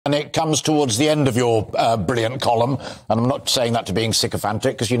and it comes towards the end of your brilliant column, and I'm not saying that to being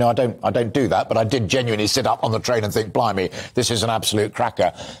sycophantic, because, you know, I don't do that, but I did genuinely sit up on the train and think, blimey, this is an absolute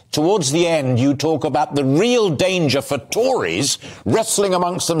cracker. Towards the end, you talk about the real danger for Tories wrestling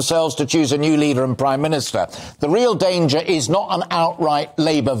amongst themselves to choose a new leader and Prime Minister. The real danger is not an outright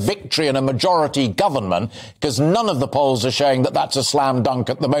Labour victory and a majority government, because none of the polls are showing that that's a slam dunk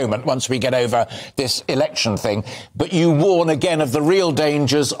at the moment once we get over this election thing. But you warn again of the real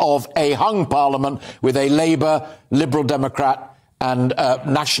dangers of a hung Parliament with a Labour, Liberal Democrat and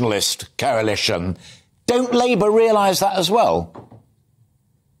nationalist coalition. Don't Labour realise that as well?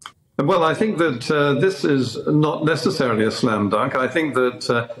 Well, I think that this is not necessarily a slam dunk. I think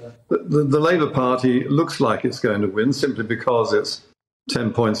that the Labour Party looks like it's going to win simply because it's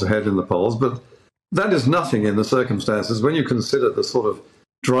 10 points ahead in the polls. But that is nothing in the circumstances when you consider the sort of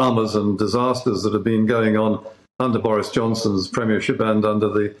dramas and disasters that have been going on under Boris Johnson's premiership and under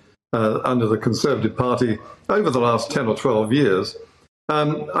the Conservative Party over the last 10 or 12 years.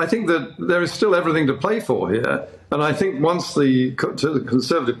 I think that there is still everything to play for here. And I think once the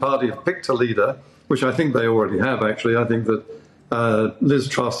Conservative Party have picked a leader, which I think they already have, actually, I think that Liz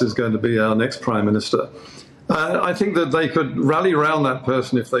Truss is going to be our next Prime Minister. I think that they could rally around that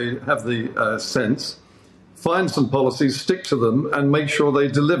person if they have the sense, find some policies, stick to them, and make sure they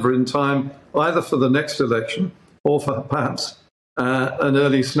deliver in time, either for the next election or for perhaps an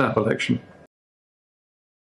early snap election.